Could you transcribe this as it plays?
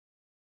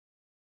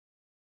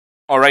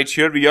Alright,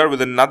 here we are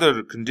with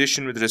another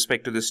condition with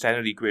respect to the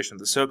standard equation of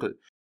the circle,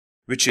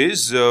 which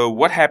is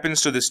what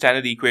happens to the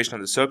standard equation of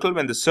the circle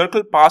when the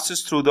circle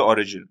passes through the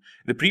origin.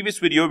 In the previous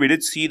video, we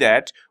did see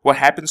that what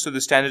happens to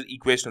the standard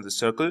equation of the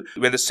circle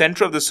when the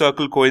center of the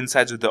circle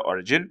coincides with the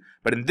origin.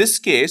 But in this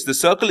case, the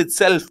circle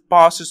itself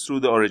passes through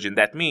the origin.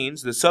 That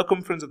means the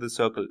circumference of the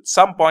circle,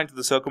 some point of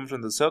the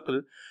circumference of the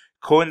circle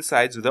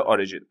coincides with the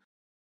origin.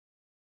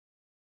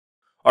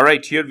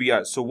 Alright, here we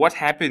are. So what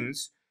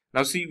happens?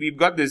 Now see, we've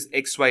got this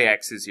xy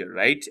axis here,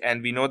 right?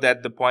 And we know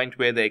that the point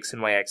where the x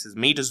and y axis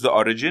meet is the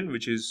origin,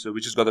 which has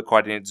got the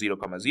coordinate 0,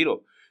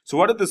 0. So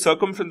what if the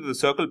circumference of the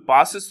circle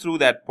passes through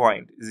that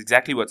point? Is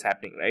exactly what's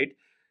happening, right?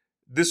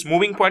 This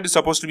moving point is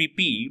supposed to be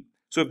P.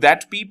 So if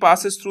that P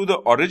passes through the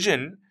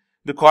origin,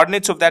 the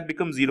coordinates of that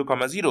become 0,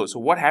 0. So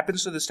what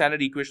happens to the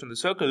standard equation of the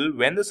circle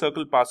when the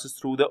circle passes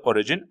through the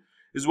origin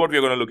is what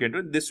we're going to look into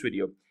in this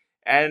video.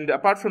 And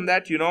apart from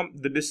that,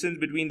 the distance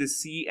between the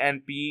C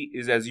and P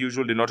is as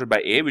usual denoted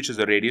by A, which is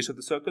the radius of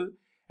the circle.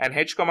 And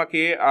h,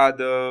 k are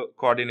the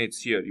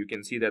coordinates here. You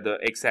can see that the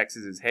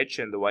x-axis is h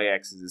and the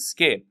y-axis is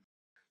k.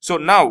 So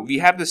now we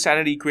have the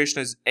standard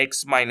equation as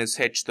x minus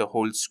h the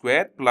whole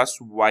square plus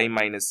y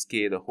minus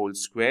k the whole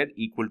square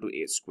equal to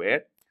a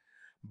square.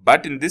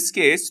 But in this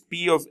case,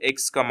 P of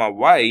x comma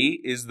y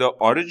is the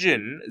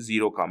origin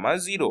 0,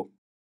 0.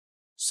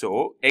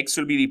 So x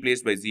will be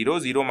replaced by 0,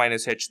 0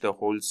 minus h the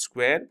whole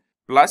square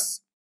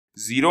plus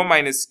 0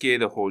 minus k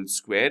the whole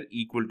square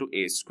equal to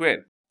a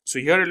square. So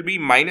here it will be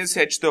minus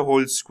h the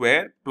whole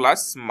square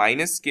plus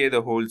minus k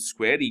the whole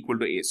square equal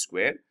to a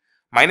square.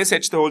 Minus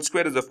h the whole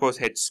square is of course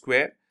h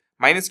square.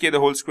 Minus k the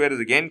whole square is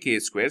again k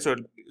square. So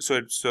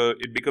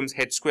it becomes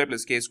h square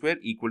plus k square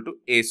equal to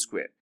a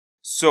square.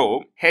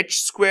 So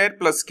h square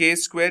plus k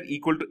square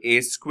equal to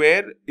a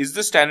square is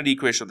the standard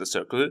equation of the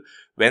circle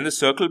when the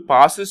circle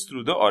passes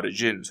through the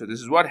origin. So this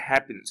is what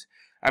happens.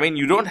 I mean,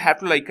 you don't have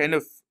to kind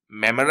of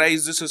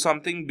memorize this or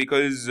something,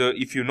 because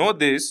if you know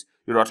this,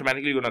 you're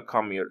automatically going to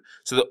come here.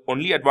 So the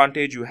only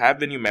advantage you have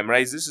when you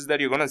memorize this is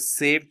that you're going to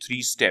save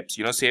 3 steps.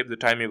 Save the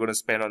time you're going to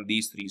spend on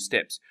these 3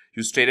 steps.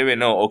 You straight away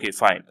know, okay,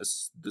 fine,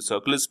 the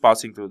circle is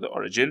passing through the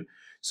origin.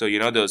 So,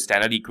 the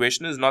standard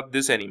equation is not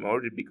this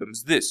anymore, it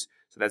becomes this.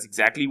 So that's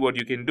exactly what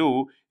you can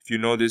do if you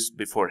know this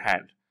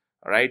beforehand.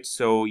 Alright,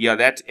 so yeah,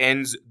 that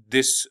ends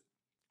this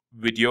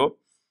video.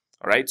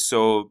 Alright,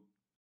 so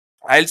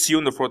I'll see you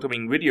in the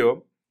forthcoming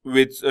video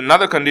with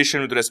another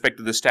condition with respect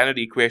to the standard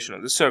equation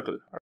of the circle.